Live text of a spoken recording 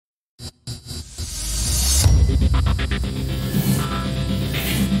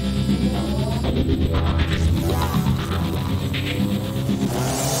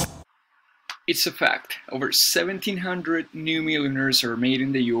It's a fact. Over 1,700 new millionaires are made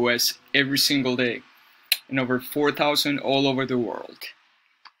in the US every single day, and over 4,000 all over the world.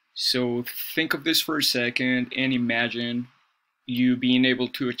 So think of this for a second and imagine you being able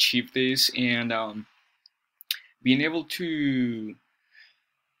to achieve this and being able to,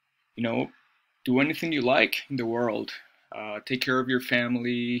 do anything you like in the world. Take care of your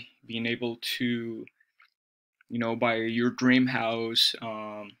family, being able to, buy your dream house,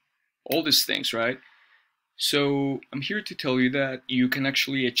 all these things, right? So I'm here to tell you that you can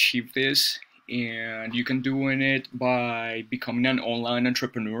actually achieve this, and you can do it by becoming an online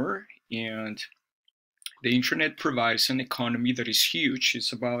entrepreneur. And the internet provides an economy that is huge.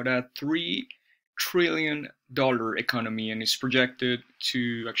 It's about a $3 trillion economy, and it's projected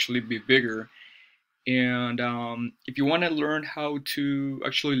to actually be bigger. And if you want to learn how to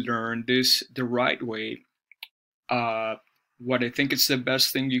actually learn this the right way, uh, what I think is the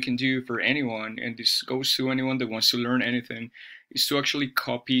best thing you can do for anyone, and this goes to anyone that wants to learn anything, is to actually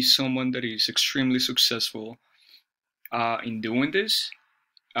copy someone that is extremely successful in doing this,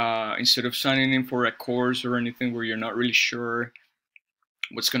 instead of signing in for a course or anything where you're not really sure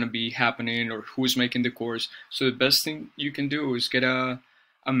what's going to be happening or who's making the course. So the best thing you can do is get a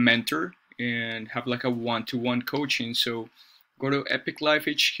mentor and have like a one-to-one coaching. So go to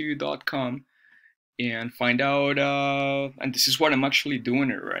epiclifehq.com and find out, and this is what I'm actually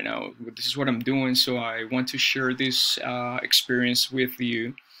doing it right now. This is what I'm doing, so I want to share this experience with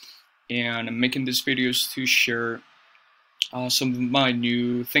you, and I'm making these videos to share some of my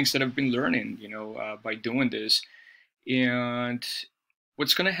new things that I've been learning, by doing this. And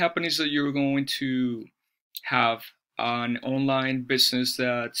what's going to happen is that you're going to have an online business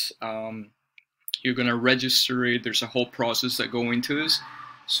that you're going to register it. There's a whole process that go into this.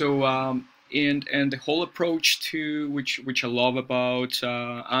 So and the whole approach to which I love about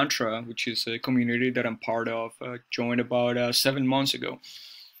Antra, which is a community that I'm part of, joined about 7 months ago,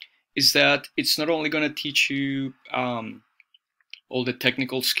 is that it's not only going to teach you all the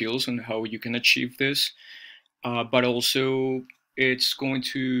technical skills on how you can achieve this, but also it's going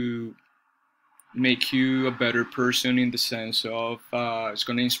to make you a better person in the sense of it's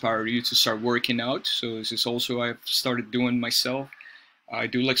going to inspire you to start working out. So this is also I've started doing myself. I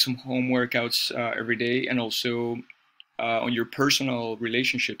do like some home workouts every day, and also on your personal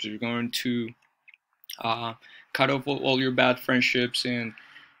relationships, you're going to cut off all your bad friendships, and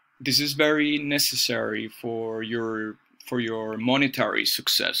this is very necessary for your monetary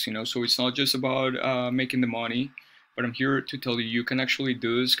success. So it's not just about making the money, but I'm here to tell you you can actually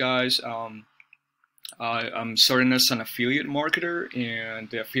do this, guys. I'm starting as an affiliate marketer, and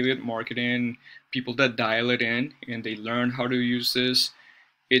the affiliate marketing, people that dial it in and they learn how to use this,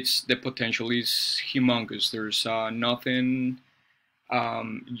 the potential is humongous. There's nothing,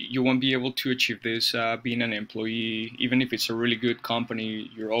 you won't be able to achieve this being an employee. Even if it's a really good company,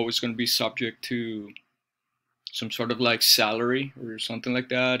 you're always going to be subject to some sort of like salary or something like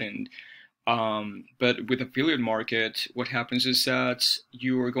that. And but with affiliate market, what happens is that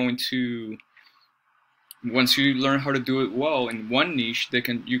you are going to, once you learn how to do it well in one niche,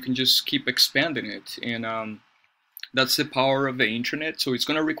 you can just keep expanding it. And that's the power of the internet. So it's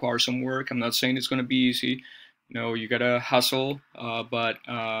going to require some work. I'm not saying it's going to be easy. You gotta hustle, but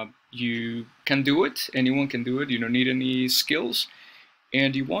you can do it. Anyone can do it. You don't need any skills.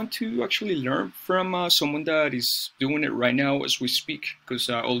 And you want to actually learn from someone that is doing it right now as we speak, because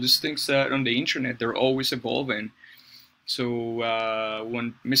all these things that on the internet, they're always evolving. So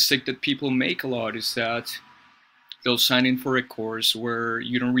one mistake that people make a lot is that they'll sign in for a course where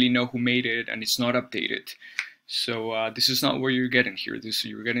you don't really know who made it and it's not updated. So this is not where you're getting here.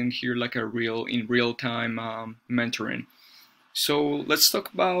 You're getting here like in real time mentoring. So let's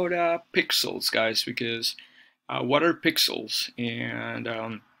talk about pixels, guys, because what are pixels? And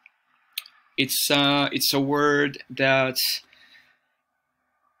it's a word that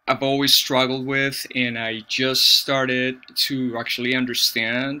I've always struggled with, and I just started to actually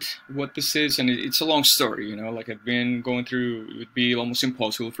understand what this is. And it's a long story, like I've been going through. It would be almost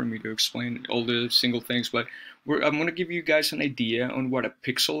impossible for me to explain all the single things, but I'm going to give you guys an idea on what a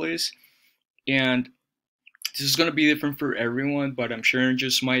pixel is. And this is going to be different for everyone, but I'm sharing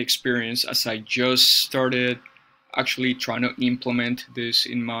just my experience as I just started actually trying to implement this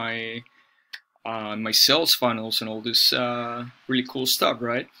in my sales funnels and all this really cool stuff,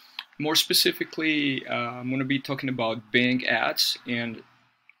 right? More specifically, I'm going to be talking about Bing ads and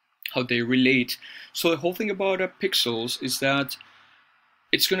how they relate. So the whole thing about pixels is that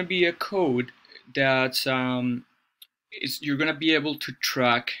it's going to be a code that you're going to be able to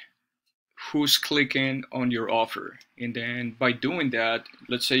track who's clicking on your offer. And then by doing that,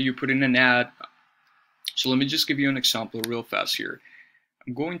 let's say you put in an ad. So let me just give you an example real fast here.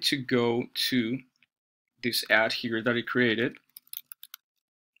 I'm going to go to this ad here that I created.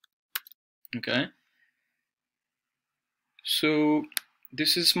 Okay. So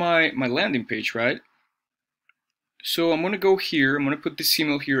this is my landing page, right? So I'm going to go here, I'm going to put this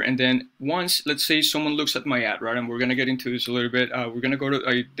email here, and then once, let's say someone looks at my ad, right, and we're going to get into this a little bit, we're going to go to,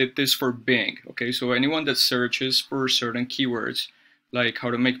 I did this for Bing, okay, so anyone that searches for certain keywords, like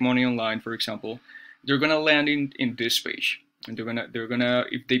how to make money online, for example, they're going to land in this page, and they're gonna,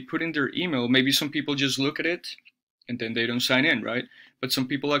 if they put in their email, maybe some people just look at it, and then they don't sign in, right, but some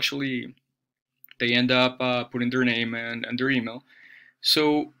people actually, they end up putting their name and their email.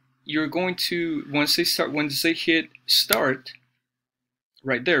 So you're going to, once they hit start,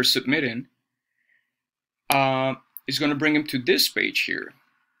 right there, submitting, it's going to bring them to this page here.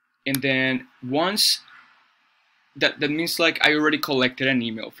 And then once, that means like I already collected an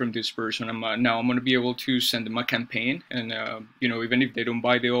email from this person. Now I'm going to be able to send them a campaign. And, you know, even if they don't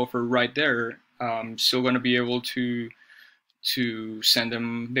buy the offer right there, I'm still going to be able to send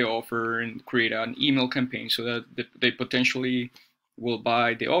them the offer and create an email campaign so that they potentially will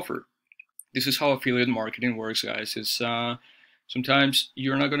buy the offer. This is how affiliate marketing works, guys. It's sometimes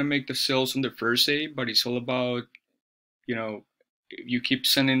you're not gonna make the sales on the first day, but it's all about, you know, you keep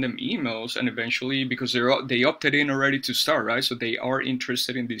sending them emails, and eventually, because they opted in already to start, right? So they are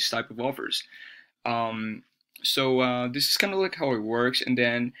interested in these type of offers. So this is kind of like how it works. And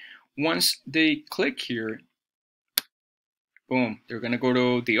then once they click here, boom, they're gonna go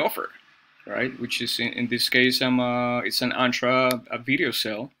to the offer, right? Which is in this case, it's an a video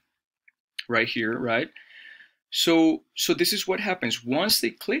sale right here, right? So this is what happens once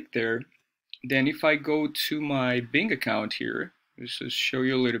they click there. Then if I go to my Bing account here, let's just show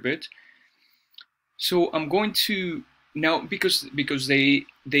you a little bit. So I'm going to now, because they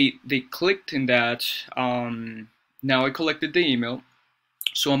clicked in that, now I collected the email,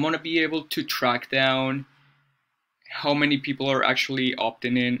 so I'm going to be able to track down how many people are actually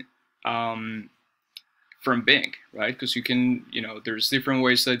opting in from Bing, right? Because you can, you know, there's different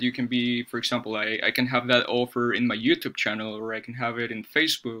ways that you can be, for example, I can have that offer in my YouTube channel, or I can have it in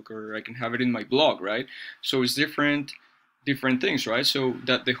Facebook, or I can have it in my blog, right? So it's different things, right? So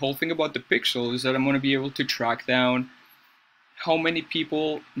that the whole thing about the pixel is that I'm going to be able to track down how many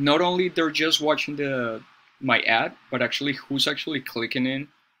people, not only they're just watching my ad, but actually who's actually clicking in.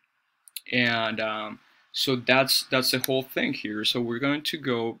 And so that's the whole thing here. So we're going to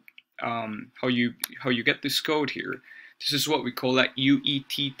go how you get this code here. This is what we call that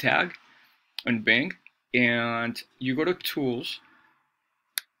UET tag on Bing, and you go to tools,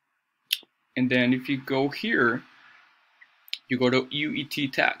 and then if you go here, you go to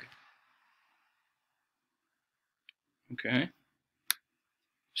UET tag. Okay.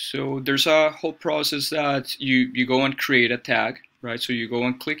 So there's a whole process that you go and create a tag, right? So you go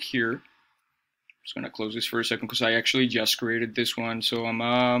and click here. I'm just gonna close this for a second because I actually just created this one, so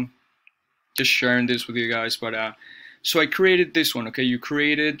I'm just sharing this with you guys. But so I created this one. Okay, you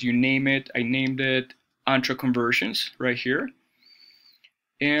created, you name it. I named it Antra Conversions right here,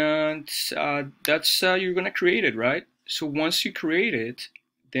 and that's you're gonna create it, right? So once you create it,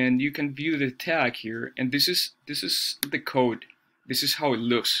 then you can view the tag here, and this is the code. This is how it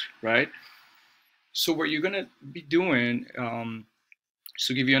looks, right? So what you're gonna be doing,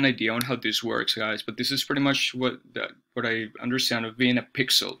 to give you an idea on how this works, guys, but this is pretty much what I understand of being a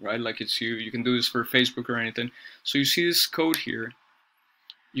pixel, right? Like it's you can do this for Facebook or anything. So you see this code here,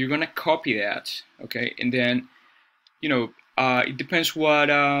 you're gonna copy that, okay? And then, you know, it depends what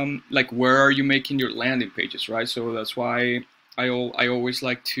like where are you making your landing pages, right? So that's why I always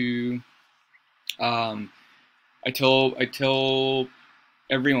like to I tell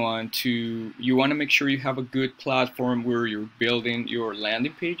everyone you want to make sure you have a good platform where you're building your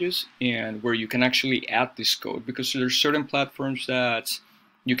landing pages and where you can actually add this code, because there's certain platforms that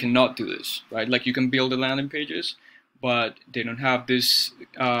you cannot do this, right? Like you can build the landing pages, but they don't have this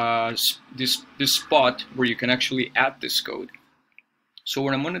this spot where you can actually add this code. So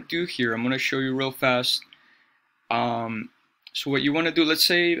what I'm going to do here, I'm going to show you real fast. So what you want to do, let's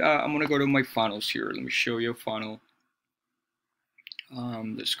say I'm going to go to my funnels here. Let me show you a funnel.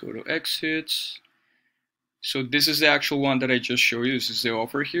 Let's go to exits. So this is the actual one that I just showed you. This is the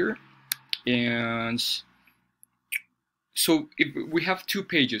offer here. And so we have two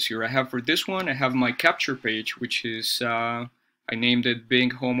pages here. I have for this one, I have my capture page, which is, I named it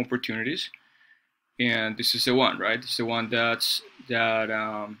Bing Home Opportunities. And this is the one, right? It's the one that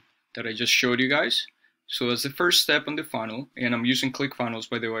I just showed you guys. So that's the first step on the funnel. And I'm using Clickfunnels,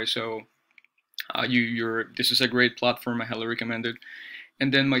 by the way. So this is a great platform. I highly recommend it.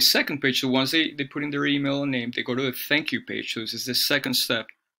 And then my second page, so once they put in their email and name, they go to the thank you page. So this is the second step.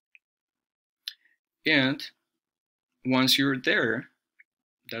 And once you're there,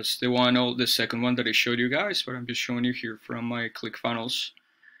 that's the second one that I showed you guys, but I'm just showing you here from my Clickfunnels.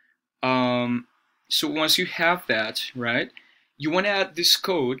 So once you have that, right, you want to add this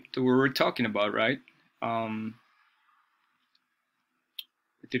code that we were talking about, right? Where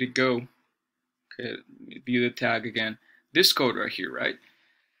did it go? Okay, view the tag again. This code right here, right?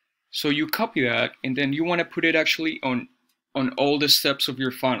 So you copy that, and then you want to put it actually on all the steps of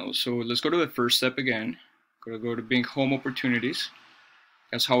your funnel. So let's go to the first step again. Go to Bing Home Opportunities.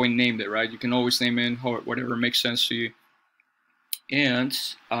 That's how I named it, right? You can always name it whatever makes sense to you. And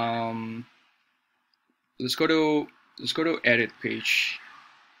let's go to Edit page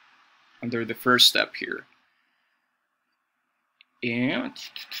under the first step here. And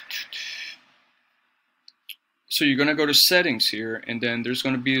so you're gonna go to settings here, and then there's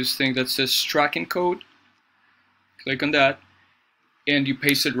gonna be this thing that says tracking code. Click on that, and you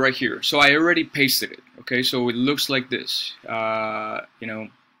paste it right here. So I already pasted it. Okay, so it looks like this.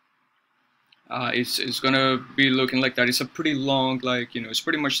 It's gonna be looking like that. It's a pretty long, like, it's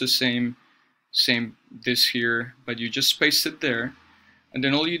pretty much the same this here, but you just paste it there, and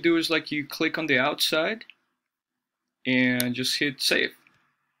then all you do is like you click on the outside and just hit save.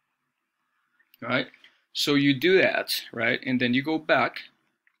 All right. So you do that, right? And then you go back.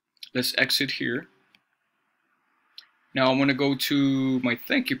 Let's exit here. Now I'm going to go to my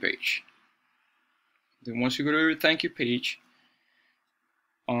thank you page. Then once you go to your thank you page,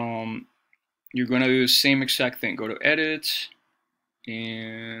 you're going to do the same exact thing. Go to edit,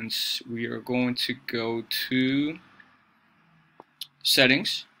 and we are going to go to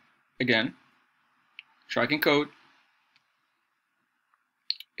settings again, tracking code,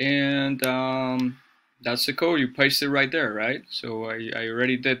 and that's the code. You paste it right there, right? So I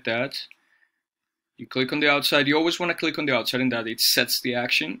already did that. You click on the outside. You always want to click on the outside, and that it sets the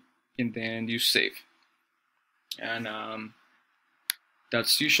action, and then you save. And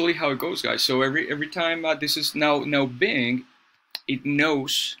that's usually how it goes, guys. So every time this is now Bing, it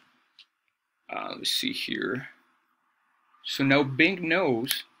knows. Let's see here. So now Bing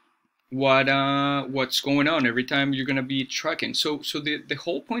knows what's going on every time you're gonna be tracking. So the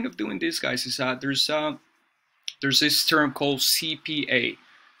whole point of doing this, guys, is that there's this term called CPA.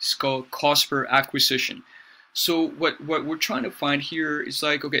 It's called cost per acquisition. So what we're trying to find here is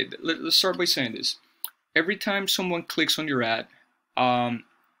like, okay, let's start by saying this. Every time someone clicks on your ad,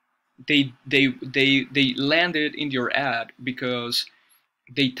 they landed in your ad because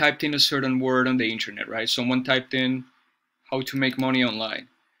they typed in a certain word on the internet, right? Someone typed in how to make money online,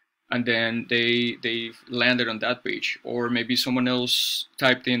 and then they landed on that page. Or maybe someone else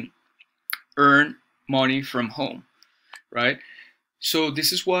typed in earn money from home, right? So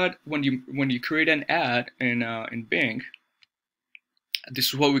this is what, when you create an ad in Bing, this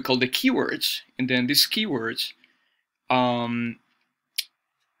is what we call the keywords. And then these keywords,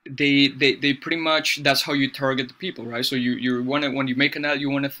 they pretty much, that's how you target the people, right? So you want to, when you make an ad,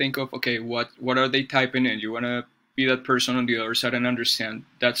 you want to think of, okay, what are they typing in? You want to be that person on the other side and understand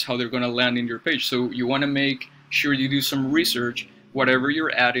that's how they're going to land in your page. So you want to make sure you do some research. Whatever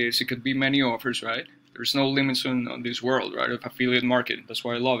your ad is, it could be many offers, right? There's no limits on this world, right, of affiliate marketing. That's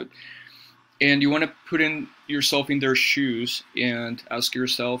why I love it. And you want to put in yourself in their shoes and ask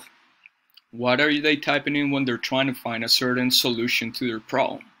yourself, what are they typing in when they're trying to find a certain solution to their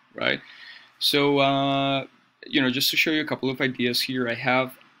problem, right? So, just to show you a couple of ideas here, I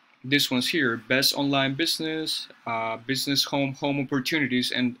have this one's here, best online business, business home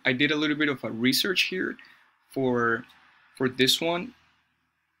opportunities, and I did a little bit of a research here for this one.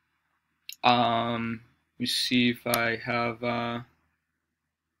 Let me see if I have,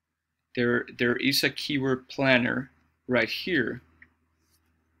 there is a keyword planner right here,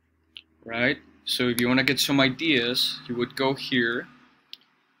 right? So if you want to get some ideas, you would go here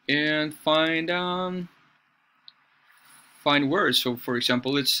and find words. So for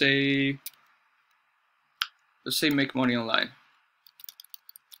example, let's say make money online.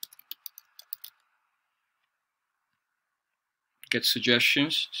 Get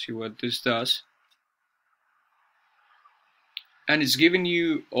suggestions, see what this does. And it's giving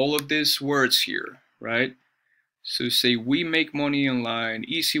you all of these words here, right? So say we make money online,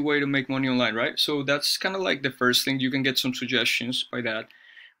 easy way to make money online, right? So that's kind of like the first thing. You can get some suggestions by that.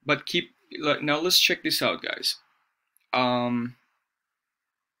 But now let's check this out, guys.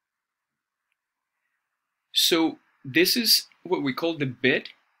 So this is what we call the bid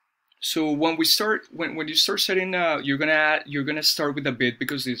So when we start, when you start setting, you're gonna start with a bid,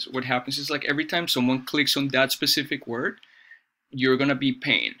 because this, what happens is like every time someone clicks on that specific word, you're gonna be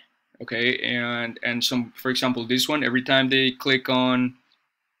paying, okay? And some, for example, this one, every time they click on,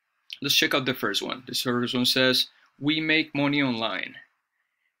 let's check out the first one. The first one says, "We make money online."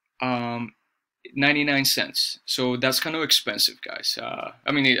 Um, 99 cents. So that's kind of expensive, guys.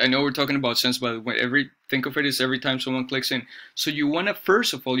 I mean, I know we're talking about cents, but think of it as every time someone clicks in. So you want to,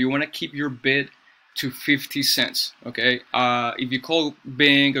 first of all, you want to keep your bid to 50 cents, okay? If you call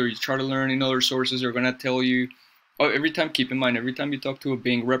Bing or you try to learn in other sources, they're going to tell you, oh, every time, keep in mind, every time you talk to a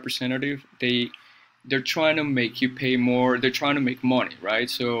Bing representative, they're trying to make you pay more. They're trying to make money, right?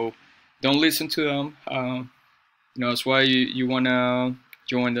 So don't listen to them. That's why you want to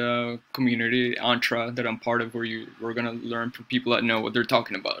join the community Antra that I'm part of, where we're gonna learn from people that know what they're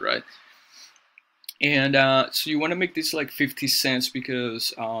talking about, right? And so you want to make this like 50 cents,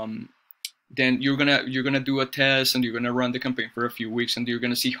 because then you're gonna do a test, and you're gonna run the campaign for a few weeks, and you're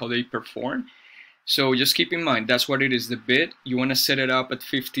gonna see how they perform. So just keep in mind, that's what it is, the bid. You want to set it up at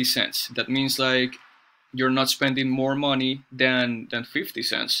 50 cents. That means like you're not spending more money than 50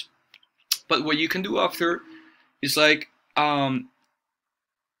 cents. But what you can do after is like,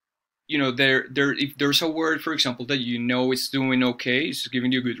 if there's a word, for example, that it's doing okay, it's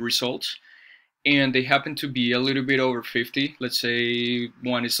giving you good results, and they happen to be a little bit over 50, let's say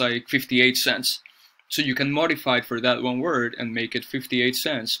one is like 58 cents. So you can modify it for that one word and make it 58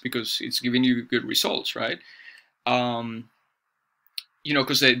 cents, because it's giving you good results, right? Because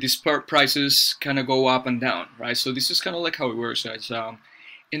these prices kind of go up and down, right? So this is kind of like how it works, guys.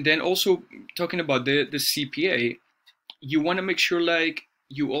 And then also talking about the CPA, you want to make sure, like,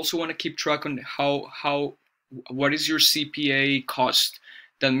 you also want to keep track on what is your CPA cost.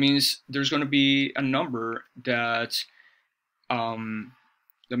 That means there's going to be a number that,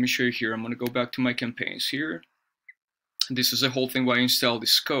 let me show you here. I'm going to go back to my campaigns here. This is the whole thing why I installed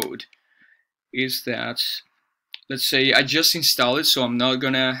this code, is that, let's say I just installed it, so I'm not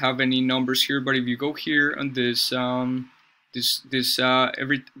going to have any numbers here, but if you go here on this, when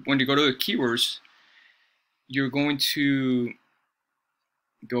you go to the keywords, you're going to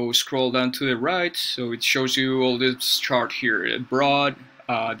go scroll down to the right, so it shows you all this chart here. Broad,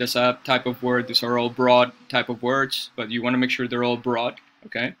 that's a type of word. These are all broad type of words, but you want to make sure they're all broad,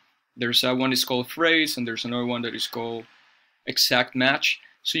 okay? There's one is called phrase, and there's another one that is called exact match.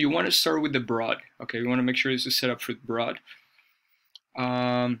 So you want to start with the broad, okay? You want to make sure this is set up for broad.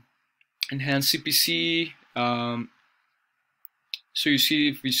 Enhanced CPC. So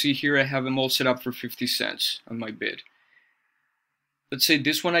if you see here, I have them all set up for 50 cents on my bid. Let's say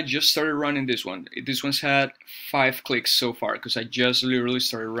this one, I just started running this one. This one's had 5 clicks so far, because I just literally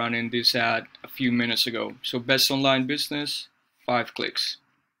started running this ad a few minutes ago. So best online business, 5 clicks.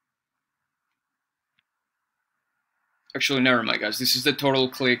 Actually, never mind, guys. This is the total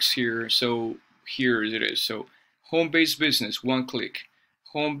clicks here. So here it is. So home-based business, 1 click.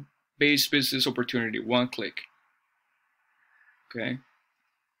 Home-based business opportunity, 1 click. Okay.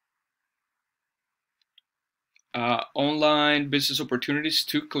 Online business opportunities,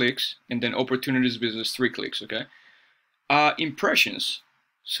 2 clicks, and then opportunities business, 3 clicks. Okay. Impressions.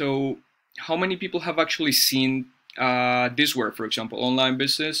 So how many people have actually seen this word, for example, online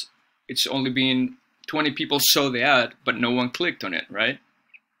business? It's only been 20 people saw the ad, but no one clicked on it, right?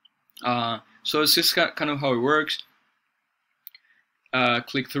 So it's just kind of how it works.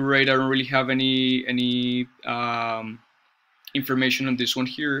 Click-through rate, I don't really have any information on this one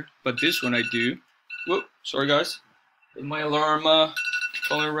here, but this one I do. Whoop, sorry guys. My alarm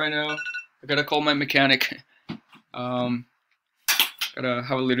calling right now. I gotta call my mechanic. Gotta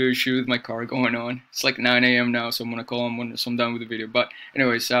have a little issue with my car going on. It's like 9 AM now, so I'm gonna call him when I'm done with the video. But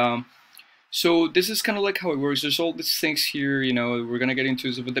anyways, so this is kind of like how it works. There's all these things here, we're gonna get into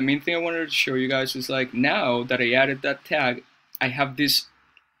it. But the main thing I wanted to show you guys is, like, now that I added that tag, I have this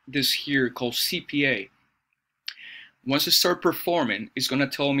here called CPA. Once I start performing, it's gonna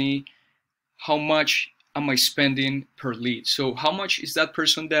tell me how much am I spending per lead. So how much is that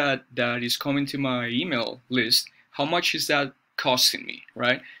person that is coming to my email list, how much is that costing me,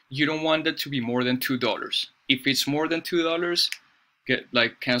 right? You don't want that to be more than $2. If it's more than $2,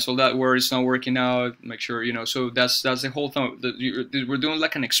 cancel that word, it's not working out, make sure, so that's the whole thing. We're doing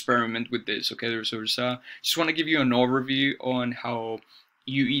like an experiment with this, okay? So just want to give you an overview on how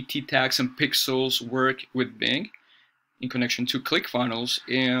UET tags and pixels work with Bing in connection to Clickfunnels.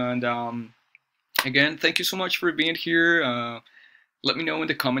 And again, thank you so much for being here. Let me know in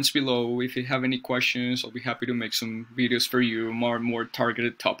the comments below if you have any questions. I'll be happy to make some videos for you, more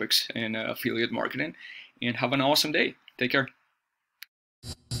targeted topics in affiliate marketing. And have an awesome day. Take care.